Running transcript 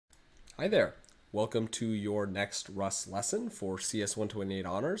Hi there. Welcome to your next Rust lesson for CS128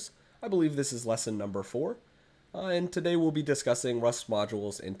 Honors. I believe this is lesson number 4, and today we'll be discussing Rust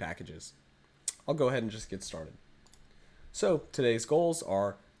modules and packages. I'll go ahead and just get started. So today's goals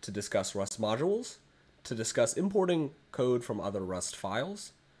are to discuss Rust modules, to discuss importing code from other Rust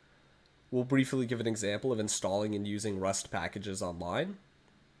files. We'll briefly give an example of installing and using Rust packages online.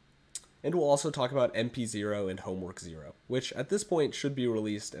 And we'll also talk about MP0 and Homework 0, which at this point should be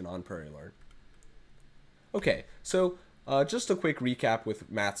released in on Prairie Learn. Okay, so just a quick recap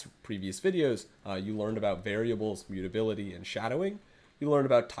with Matt's previous videos. You learned about variables, mutability, and shadowing. You learned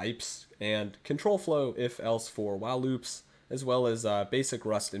about types and control flow, if, else, for, while loops, as well as basic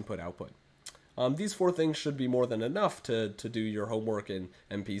Rust input-output. These 4 things should be more than enough to do your homework in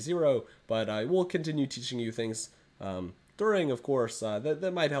MP0, but I will continue teaching you things during, of course,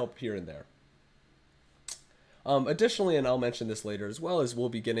 that might help here and there. Additionally, and I'll mention this later as well, is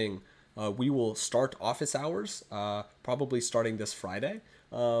we will start office hours, probably starting this Friday.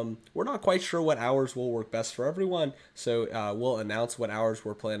 We're not quite sure what hours will work best for everyone, so we'll announce what hours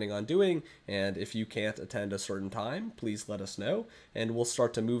we're planning on doing, and if you can't attend a certain time, please let us know, and we'll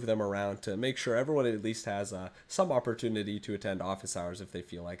start to move them around to make sure everyone at least has some opportunity to attend office hours if they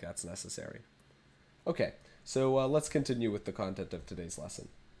feel like that's necessary. Okay. So let's continue with the content of today's lesson.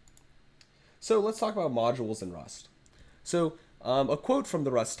 So let's talk about modules in Rust. So a quote from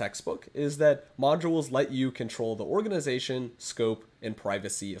the Rust textbook is that modules let you control the organization, scope, and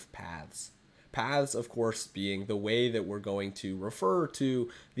privacy of paths. Paths, of course, being the way that we're going to refer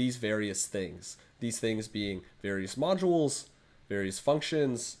to these various things. These things being various modules, various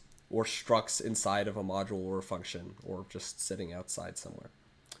functions, or structs inside of a module or a function, or just sitting outside somewhere.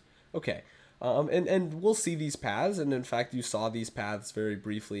 Okay. And we'll see these paths, and in fact you saw these paths very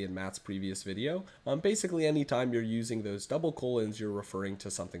briefly in Matt's previous video. Basically anytime you're using those double colons, you're referring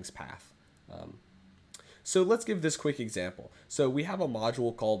to something's path. So let's give this quick example. So we have a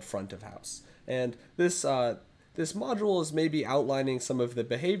module called front of house, and this module is maybe outlining some of the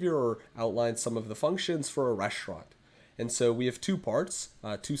behavior or outlines some of the functions for a restaurant. And so we have 2 parts,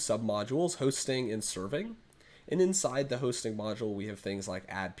 2 submodules, hosting and serving. And inside the hosting module, we have things like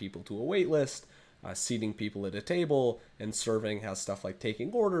add people to a wait list, seating people at a table, and serving has stuff like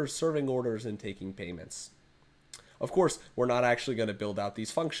taking orders, serving orders, and taking payments. Of course, we're not actually going to build out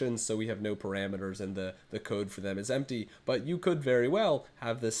these functions, so we have no parameters and the code for them is empty, but you could very well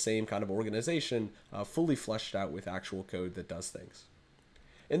have this same kind of organization fully fleshed out with actual code that does things.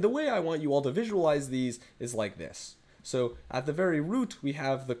 And the way I want you all to visualize these is like this. So at the very root, we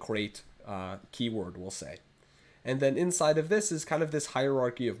have the crate keyword, we'll say. And then inside of this is kind of this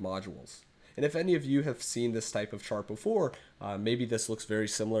hierarchy of modules. And if any of you have seen this type of chart before, maybe this looks very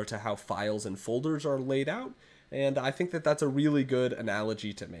similar to how files and folders are laid out. And I think that that's a really good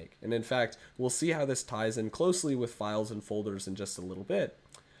analogy to make. And in fact, we'll see how this ties in closely with files and folders in just a little bit.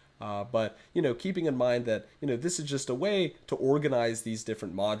 But, keeping in mind that, this is just a way to organize these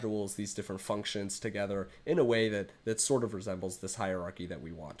different modules, these different functions together in a way that sort of resembles this hierarchy that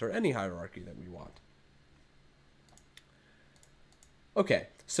we want, or any hierarchy that we want. Okay,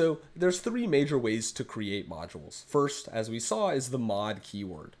 so there's 3 major ways to create modules. First, as we saw, is the mod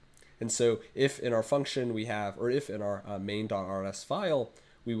keyword. And so if in our function we have, or if in our main.rs file,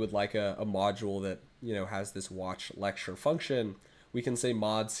 we would like a module that, has this watch lecture function, we can say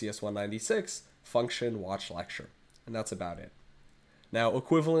mod CS196 function watch lecture. And that's about it. Now,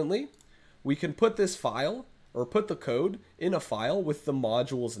 equivalently, we can put this file, or put the code in a file with the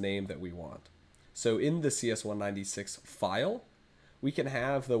module's name that we want. So in the CS196 file, we can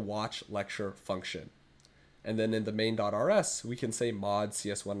have the watch lecture function. And then in the main.rs, we can say mod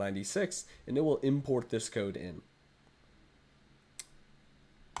CS196, and it will import this code in.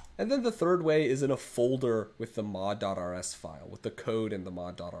 And then the third way is in a folder with the mod.rs file, with the code in the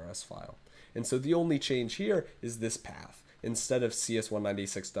mod.rs file. And so the only change here is this path. Instead of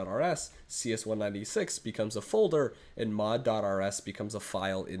cs196.rs, cs196 becomes a folder, and mod.rs becomes a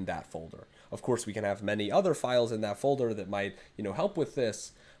file in that folder. Of course, we can have many other files in that folder that might, help with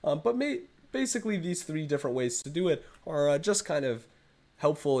this. But basically, these 3 different ways to do it are just kind of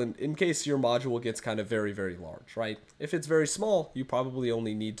helpful in case your module gets kind of very, very large, right? If it's very small, you probably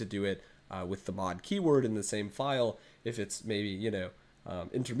only need to do it with the mod keyword in the same file. If it's maybe,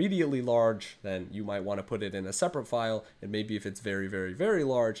 intermediately large, then you might want to put it in a separate file, and maybe if it's very, very, very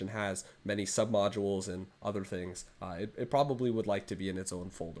large and has many submodules and other things, it probably would like to be in its own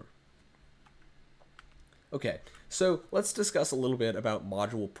folder. Okay, so let's discuss a little bit about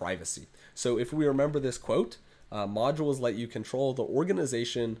module privacy. So if we remember this quote, modules let you control the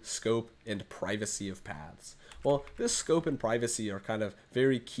organization, scope, and privacy of paths. Well, this scope and privacy are kind of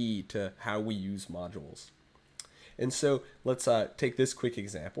very key to how we use modules. And so let's take this quick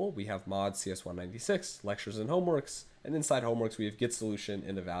example. We have mod CS196, lectures and homeworks, and inside homeworks we have get solution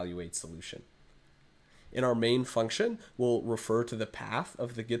and evaluate solution. In our main function, we'll refer to the path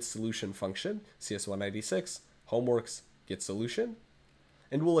of the get solution function, CS196, homeworks, get solution,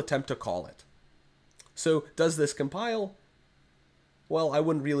 and we'll attempt to call it. So does this compile? Well, I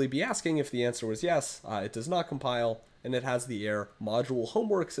wouldn't really be asking if the answer was yes. It does not compile, and it has the error module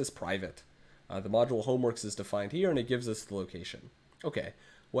homeworks is private. The module homeworks is defined here, and it gives us the location. Okay,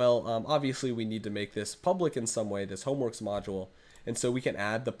 well, obviously we need to make this public in some way, this homeworks module, and so we can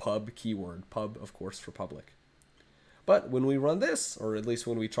add the pub keyword, pub, of course, for public. But when we run this, or at least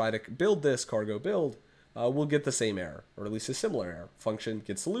when we try to build this cargo build, we'll get the same error, or at least a similar error. Function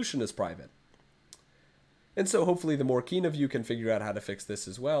get solution is private. And so hopefully the more keen of you can figure out how to fix this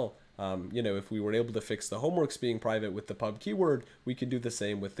as well. You know, if we were able to fix the homeworks being private with the pub keyword, we could do the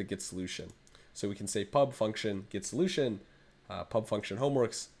same with the get solution. So we can say pub function get solution, pub function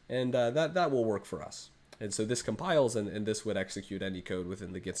homeworks, and that will work for us. And so this compiles, and this would execute any code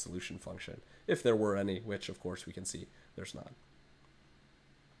within the get solution function, if there were any, which of course we can see there's not.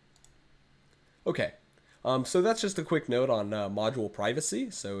 Okay. So that's just a quick note on module privacy.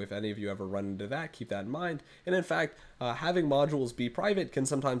 So if any of you ever run into that, keep that in mind. And in fact, having modules be private can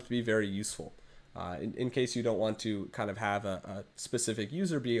sometimes be very useful. In case you don't want to kind of have a specific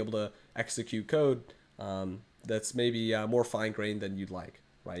user be able to execute code that's maybe more fine-grained than you'd like,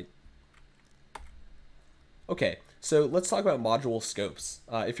 right? Okay, so let's talk about module scopes.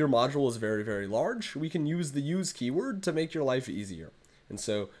 If your module is very, very large, we can use the use keyword to make your life easier. And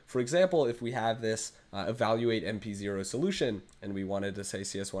so, for example, if we have this evaluate MP0 solution, and we wanted to say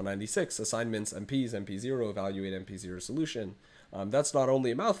CS196, assignments, MPs, MP0, evaluate MP0 solution, that's not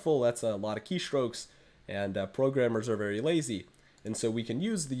only a mouthful, that's a lot of keystrokes, and programmers are very lazy. And so we can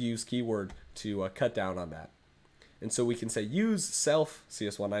use the use keyword to cut down on that. And so we can say use self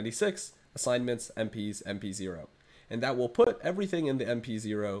CS196, assignments, MPs, MP0. And that will put everything in the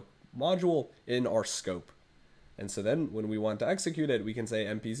MP0 module in our scope. And so then when we want to execute it, we can say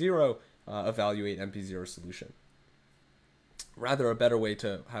MP0, evaluate MP0 solution. Rather, a better way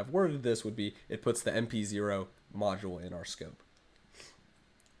to have worded this would be it puts the MP0 module in our scope.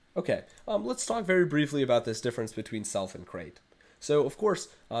 Okay, let's talk very briefly about this difference between self and crate. So of course,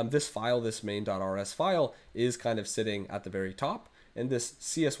 this file, this main.rs file, is kind of sitting at the very top, and this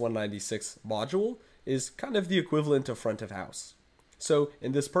CS196 module is kind of the equivalent of front of house. So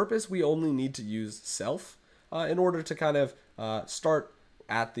in this purpose, we only need to use self in order to kind of start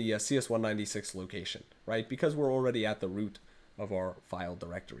at the CS196 location, right? Because we're already at the root of our file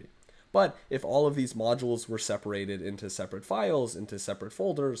directory. But if all of these modules were separated into separate files, into separate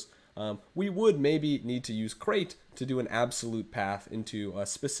folders, we would maybe need to use crate to do an absolute path into a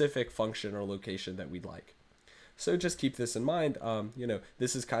specific function or location that we'd like. So just keep this in mind. You know,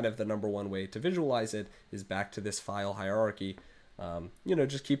 this is kind of the #1 way to visualize it, is back to this file hierarchy. You know,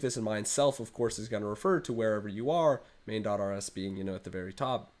 just keep this in mind. Self, of course, is going to refer to wherever you are, main.rs being, you know, at the very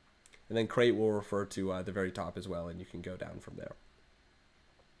top. And then crate will refer to the very top as well, and you can go down from there.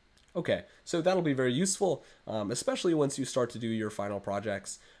 Okay, so that'll be very useful, especially once you start to do your final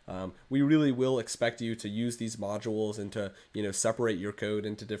projects. We really will expect you to use these modules and to, you know, separate your code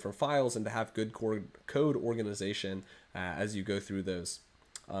into different files and to have good code organization as you go through those.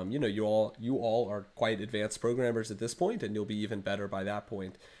 You know, you all are quite advanced programmers at this point, and you'll be even better by that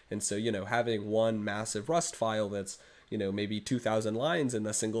point. And so, you know, having one massive Rust file that's, you know, maybe 2,000 lines in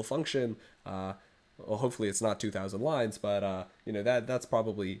a single function, well, hopefully it's not 2,000 lines, but you know, that's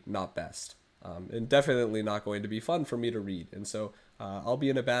probably not best, and definitely not going to be fun for me to read. And so I'll be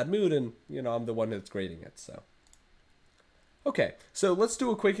in a bad mood, and you know, I'm the one that's grading it. So okay, so let's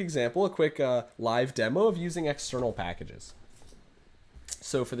do a quick example, a quick live demo of using external packages.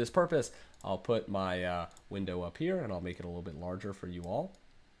 So for this purpose, I'll put my window up here, and I'll make it a little bit larger for you all.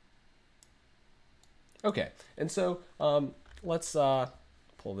 Okay, and so let's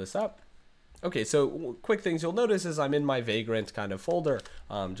pull this up. Okay, so quick things you'll notice is I'm in my Vagrant kind of folder,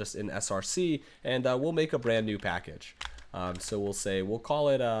 just in src, and we'll make a brand new package. So we'll call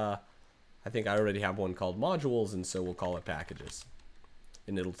it, I think I already have one called modules, and so we'll call it packages.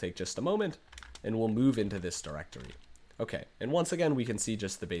 And it'll take just a moment, and we'll move into this directory. Okay, and once again, we can see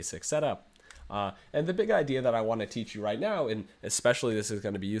just the basic setup. And the big idea that I want to teach you right now, and especially this is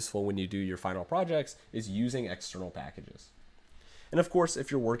going to be useful when you do your final projects, is using external packages. And of course,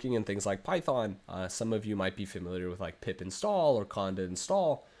 if you're working in things like Python, some of you might be familiar with like pip install or conda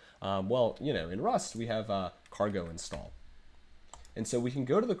install. Well, in Rust, we have cargo install. And so we can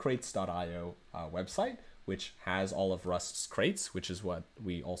go to the crates.io website, which has all of Rust's crates, which is what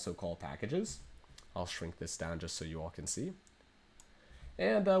we also call packages. I'll shrink this down just so you all can see.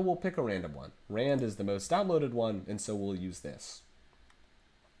 And we'll pick a random one. Rand is the most downloaded one, and so we'll use this.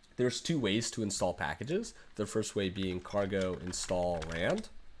 There's two ways to install packages. The first way being cargo install rand.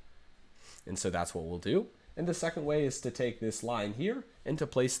 And so that's what we'll do. And the second way is to take this line here and to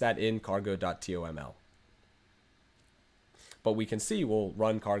place that in cargo.toml. But we can see we'll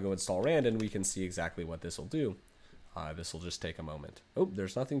run cargo install rand and we can see exactly what this will do. This will just take a moment. Oh,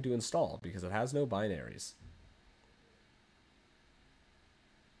 there's nothing to install because it has no binaries.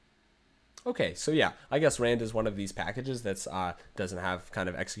 Okay, so yeah, I guess rand is one of these packages that doesn't have kind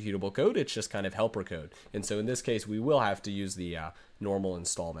of executable code. It's just kind of helper code. And so in this case, we will have to use the normal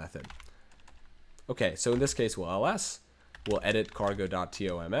install method. Okay, so in this case, we'll ls, we'll edit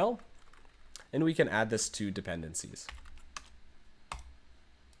cargo.toml, and we can add this to dependencies.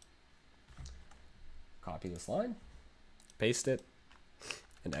 Copy this line, paste it,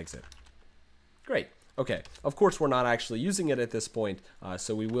 and exit. Great. Okay, of course we're not actually using it at this point,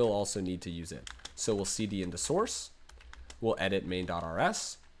 so we will also need to use it. So we'll cd into source, we'll edit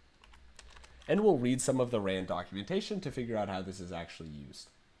main.rs, and we'll read some of the rand documentation to figure out how this is actually used.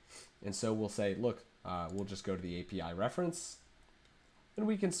 And so we'll say, look, we'll just go to the API reference, and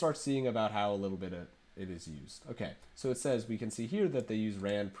we can start seeing about how a little bit it is used. Okay, so it says we can see here that they use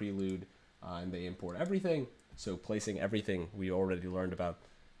rand prelude, and they import everything. So placing everything, we already learned about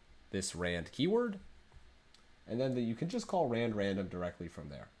this rand keyword. And then you can just call rand random directly from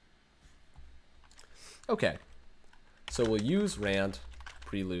there. Okay, so we'll use rand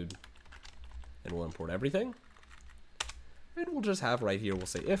prelude and we'll import everything. And we'll just have right here, we'll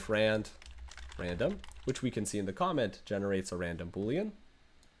say if rand random, which we can see in the comment, generates a random Boolean.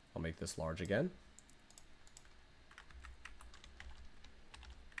 I'll make this large again.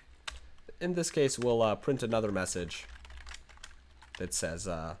 In this case, we'll print another message that says,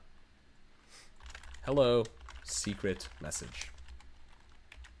 hello, secret message.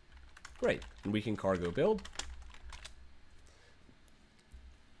 Great, and we can cargo build.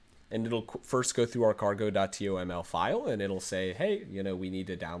 And it'll first go through our cargo.toml file, and it'll say, hey, we need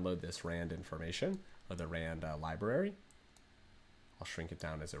to download this rand information, or the rand library. I'll shrink it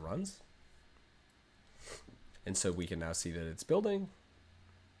down as it runs. And so we can now see that it's building.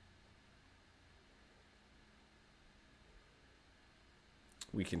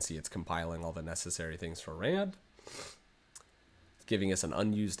 We can see it's compiling all the necessary things for rand. It's giving us an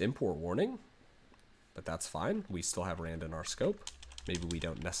unused import warning, but that's fine. We still have rand in our scope. Maybe we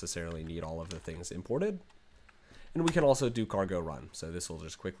don't necessarily need all of the things imported. And we can also do cargo run. So this will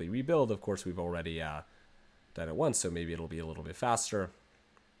just quickly rebuild. Of course, we've already done it once, so maybe it'll be a little bit faster.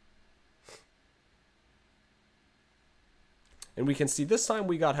 And we can see this time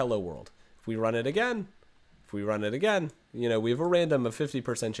we got hello world. If we run it again, we have a random of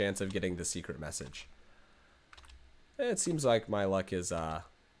 50% chance of getting the secret message. It seems like my luck is, oh,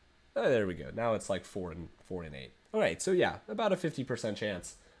 there we go. Now it's like 4 and 8. All right, so yeah, about a 50%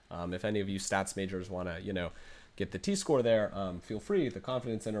 chance. If any of you stats majors want to, get the T-score there, feel free, the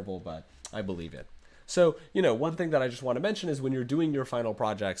confidence interval, but I believe it. So, one thing that I just want to mention is when you're doing your final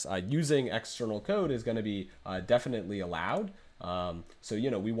projects, using external code is going to be definitely allowed. So,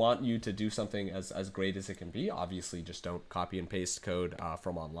 we want you to do something as great as it can be. Obviously, just don't copy and paste code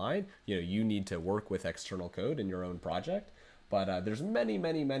from online. You need to work with external code in your own project. But there's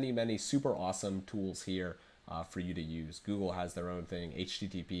many super awesome tools here for you to use. Google has their own thing,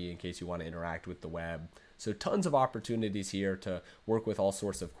 HTTP, in case you want to interact with the web. So tons of opportunities here to work with all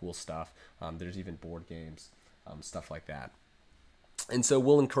sorts of cool stuff. There's even board games, stuff like that. And so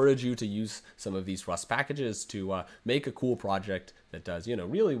we'll encourage you to use some of these Rust packages to make a cool project that does,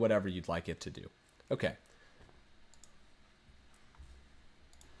 really whatever you'd like it to do. Okay.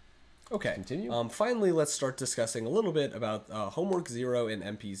 Okay, continue. Finally, let's start discussing a little bit about homework 0 and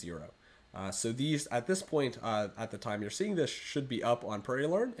MP0. So these, at this point, at the time you're seeing this, should be up on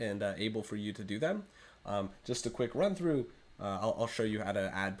PrairieLearn and able for you to do them. Just a quick run through. I'll show you how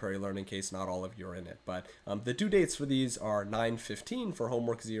to add PrairieLearn in case not all of you are in it. But the due dates for these are 9/15 for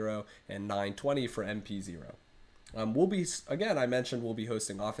homework 0 and 9/20 for MP0. We'll be, again, I mentioned we'll be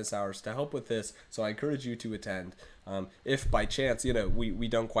hosting office hours to help with this, so I encourage you to attend. If by chance, we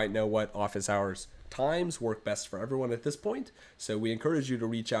don't quite know what office hours times work best for everyone at this point, so we encourage you to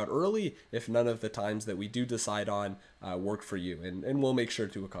reach out early if none of the times that we do decide on work for you, and we'll make sure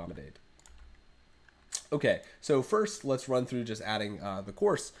to accommodate. Okay, so first let's run through just adding the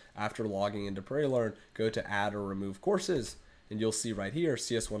course. After logging into PrairieLearn, go to add or remove courses, and you'll see right here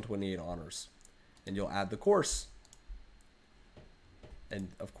CS128 honors, and you'll add the course. And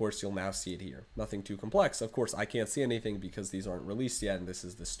of course, you'll now see it here. Nothing too complex. Of course, I can't see anything because these aren't released yet, and this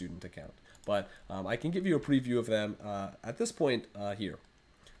is the student account. But I can give you a preview of them at this point here.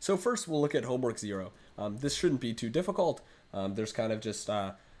 So first, we'll look at homework 0. This shouldn't be too difficult. There's kind of just,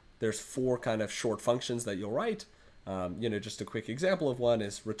 there's 4 kind of short functions that you'll write. Just a quick example of one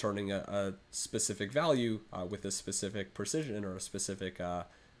is returning a specific value with a specific precision or a specific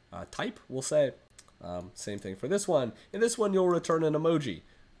type, we'll say. Same thing for this one. In this one, you'll return an emoji.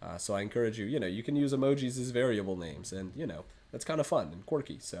 So I encourage you, you can use emojis as variable names, and, that's kind of fun and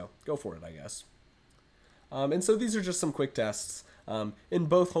quirky, so go for it, I guess. And so these are just some quick tests. In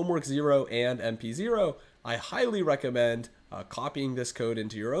both homework 0 and MP0, I highly recommend copying this code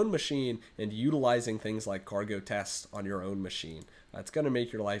into your own machine and utilizing things like cargo tests on your own machine. It's going to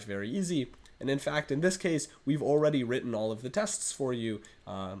make your life very easy. And in fact, in this case, we've already written all of the tests for you.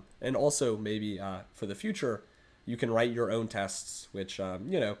 And also maybe for the future, you can write your own tests, which,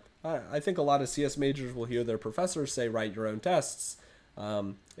 I think a lot of CS majors will hear their professors say, write your own tests.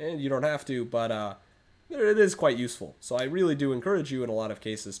 And you don't have to, but it is quite useful. So I really do encourage you in a lot of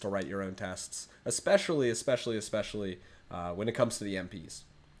cases to write your own tests, especially when it comes to the MPs.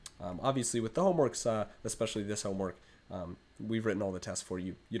 Obviously with the homeworks, especially this homework, we've written all the tests for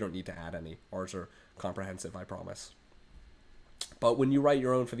you. You don't need to add any. Ours are comprehensive, I promise. But when you write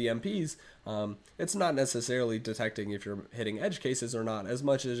your own for the MPs, it's not necessarily detecting if you're hitting edge cases or not, as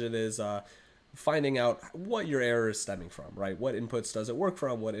much as it is finding out what your error is stemming from, right? What inputs does it work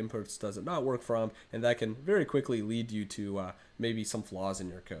from? What inputs does it not work from? And that can very quickly lead you to maybe some flaws in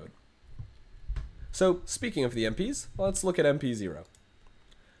your code. So speaking of the MPs, let's look at MP0.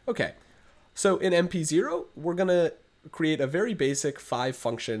 Okay, so in MP0, we're going to create a very basic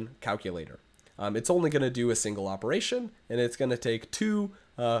 5-function calculator. It's only going to do a single operation, and it's going to take 2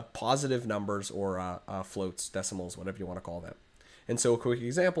 positive numbers or floats, decimals, whatever you want to call them. And so a quick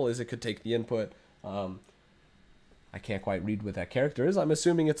example is it could take the input, I can't quite read what that character is, I'm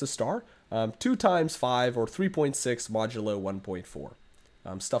assuming it's a star, 2 times 5 or 3.6 modulo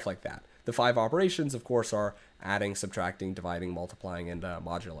 1.4, stuff like that. The 5 operations, of course, are adding, subtracting, dividing, multiplying, and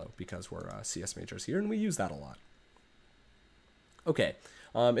modulo, because we're CS majors here, and we use that a lot. Okay,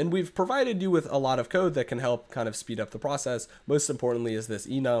 and we've provided you with a lot of code that can help kind of speed up the process. Most importantly is this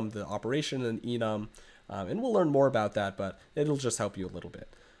enum, the operation in enum, and we'll learn more about that, but it'll just help you a little bit.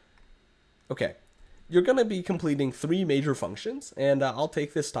 Okay, you're going to be completing 3 major functions, and I'll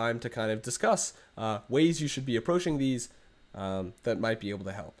take this time to kind of discuss ways you should be approaching these that might be able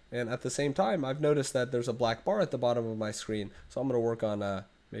to help. And at the same time, I've noticed that there's a black bar at the bottom of my screen, so I'm going to work on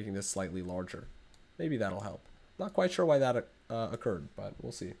making this slightly larger. Maybe that'll help. Not quite sure why that occurred, but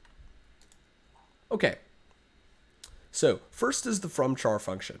we'll see. Okay, so first is the fromchar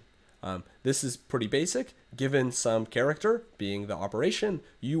function. This is pretty basic. Given some character, being the operation,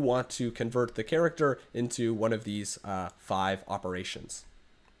 you want to convert the character into one of these 5 operations.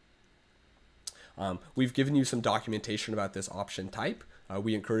 We've given you some documentation about this option type.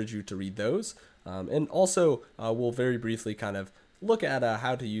 We encourage you to read those. And also, we'll very briefly kind of look at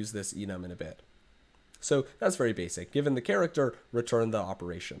how to use this enum in a bit. So that's very basic. Given the character, return the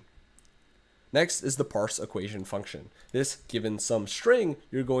operation. Next is the parse equation function. This, given some string,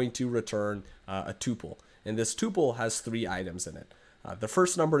 you're going to return a tuple. And this tuple has 3 items in it. The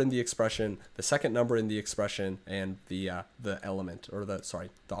first number in the expression, the second number in the expression, and the element, or the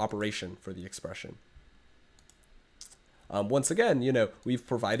operation for the expression. Once again, we've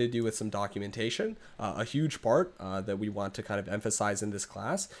provided you with some documentation. A huge part that we want to kind of emphasize in this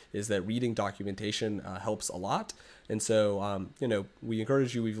class is that reading documentation helps a lot. And so, we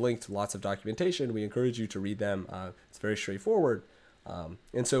encourage you, we've linked lots of documentation. We encourage you to read them. It's very straightforward.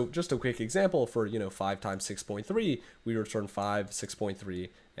 And so just a quick example for, 5 times 6.3, we return 5, 6.3,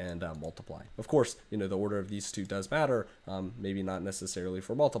 and multiply. Of course, the order of these 2 does matter. Maybe not necessarily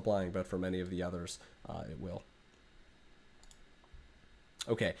for multiplying, but for many of the others, it will.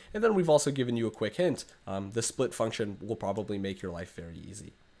 Okay, and then we've also given you a quick hint. The split function will probably make your life very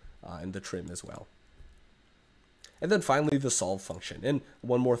easy, and the trim as well. And then finally, the solve function. And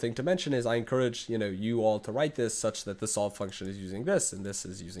one more thing to mention is I encourage you all to write this such that the solve function is using this and this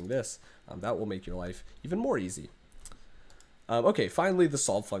is using this. That will make your life even more easy. Okay, finally, the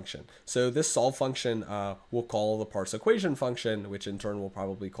solve function. So this solve function will call the parse equation function, which in turn will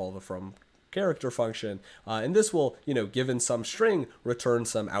probably call the from character function. And this will, given some string, return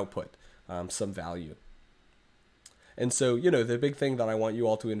some output, some value. And so, the big thing that I want you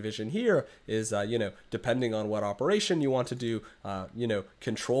all to envision here is, depending on what operation you want to do,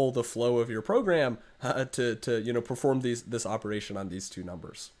 control the flow of your program to perform this operation on these two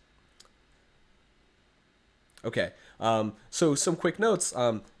numbers. Okay, so some quick notes.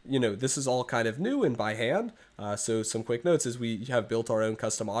 This is all kind of new and by hand. So some quick notes is we have built our own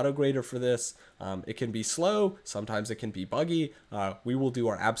custom auto grader for this. It can be slow, sometimes it can be buggy. We will do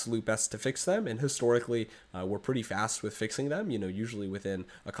our absolute best to fix them, and historically we're pretty fast with fixing them. Usually within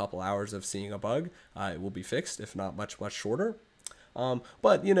a couple hours of seeing a bug, it will be fixed, if not much shorter.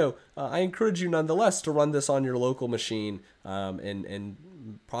 But I encourage you nonetheless to run this on your local machine and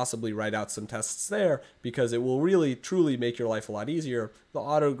possibly write out some tests there, because it will really truly make your life a lot easier. The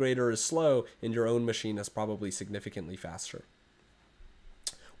auto grader is slow and your own machine is probably significantly faster.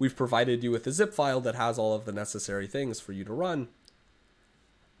 We've provided you with a zip file that has all of the necessary things for you to run.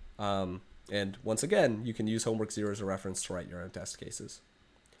 And once again, you can use Homework 0 as a reference to write your own test cases.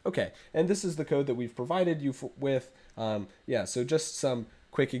 Okay, and this is the code that we've provided you with. So just some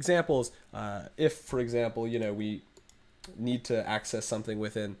quick examples. If, for example, we need to access something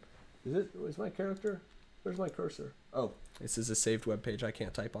within, is my character? Where's my cursor? Oh, this is a saved web page. I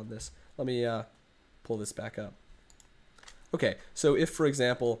can't type on this. Let me pull this back up. Okay, so if, for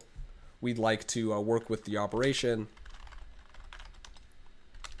example, we'd like to work with the operation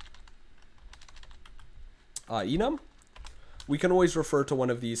enum, we can always refer to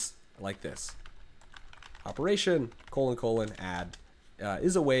one of these like this. Operation : add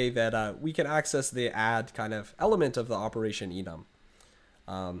is a way that we can access the add kind of element of the operation enum.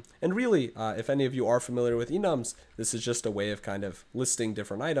 And really, if any of you are familiar with enums, this is just a way of kind of listing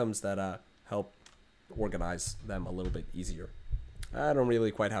different items that help organize them a little bit easier. I don't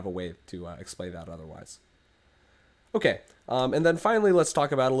really quite have a way to explain that otherwise. Okay, and then finally, let's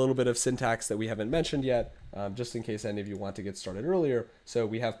talk about a little bit of syntax that we haven't mentioned yet, just in case any of you want to get started earlier. So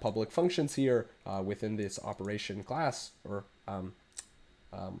we have public functions here within this operation class, or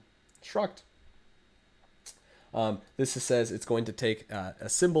struct. This says it's going to take a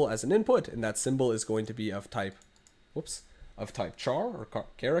symbol as an input, and that symbol is going to be of type, char or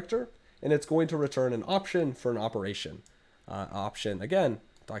character, and it's going to return an option for an operation. Option, again,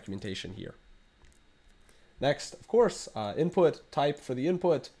 documentation here. Next, of course, input type for the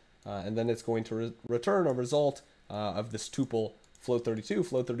input, and then it's going to return a result of this tuple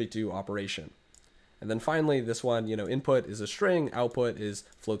float32 operation. And then finally, this one, input is a string, output is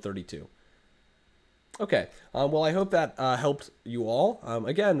float32. Okay, well, I hope that helped you all.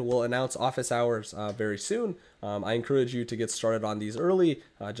 Again, we'll announce office hours very soon. I encourage you to get started on these early,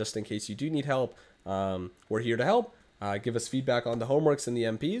 just in case you do need help. We're here to help. Give us feedback on the homeworks and the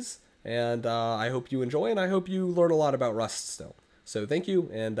MPs. And I hope you enjoy, and I hope you learn a lot about Rust still. So thank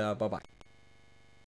you, and bye-bye.